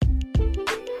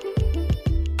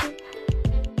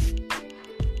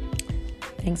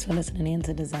Thanks for listening in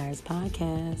to Desires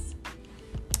Podcast.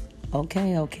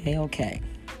 Okay.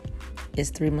 It's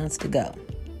 3 months to go.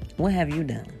 What have you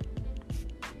done?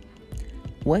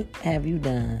 What have you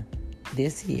done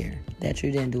this year that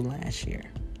you didn't do last year?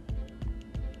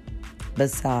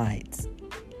 Besides,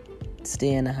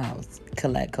 stay in the house,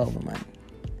 collect COVID money.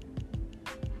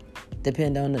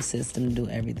 Depend on the system to do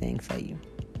everything for you.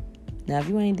 Now, if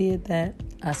you ain't did that,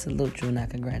 I salute you and I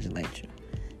congratulate you.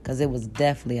 Because it was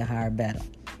definitely a hard battle.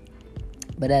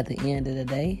 But at the end of the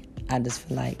day, I just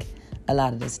feel like a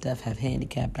lot of this stuff have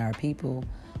handicapped our people.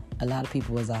 A lot of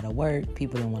people was out of work.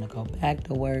 People didn't want to go back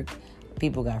to work.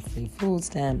 People got free food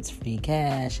stamps, free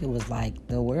cash. It was like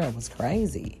the world was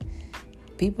crazy.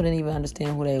 People didn't even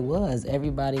understand who they was.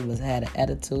 Everybody had an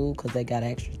attitude because they got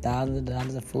extra thousands of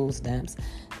dollars of food stamps.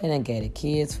 They didn't get the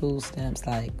kids food stamps.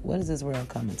 Like, what is this world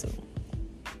coming to?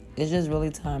 It's just really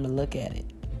time to look at it.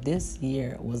 This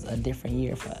year was a different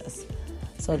year for us.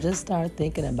 So just start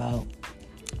thinking about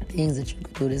things that you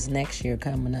can do this next year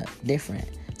coming up different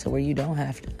to where you don't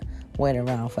have to wait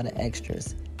around for the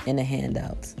extras and the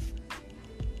handouts.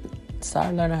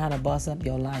 Start learning how to boss up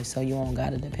your life so you won't got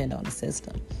to depend on the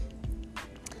system.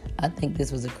 I think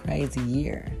this was a crazy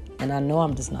year. And I know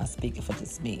I'm just not speaking for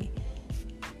just me.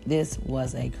 This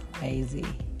was a crazy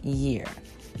year.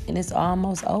 And it's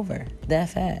almost over that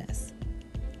fast.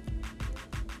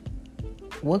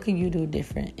 What can you do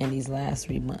different in these last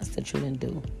 3 months that you didn't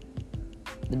do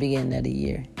the beginning of the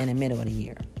year and the middle of the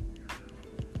year?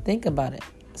 Think about it.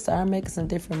 Start making some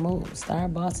different moves.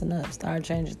 Start bossing up. Start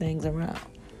changing things around.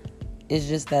 It's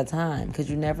just that time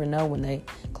because you never know when they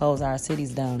close our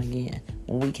cities down again.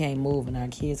 When we can't move and our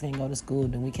kids can't go to school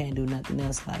and we can't do nothing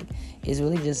else. Like, it's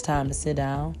really just time to sit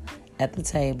down at the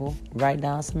table, write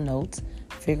down some notes,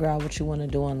 figure out what you want to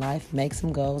do in life, make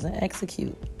some goals, and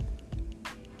execute.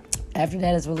 After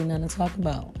that, it's really nothing to talk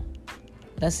about.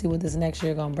 Let's see what this next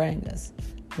year going to bring us.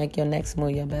 Make your next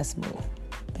move your best move.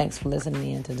 Thanks for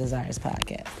listening in to Desires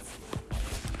Podcast.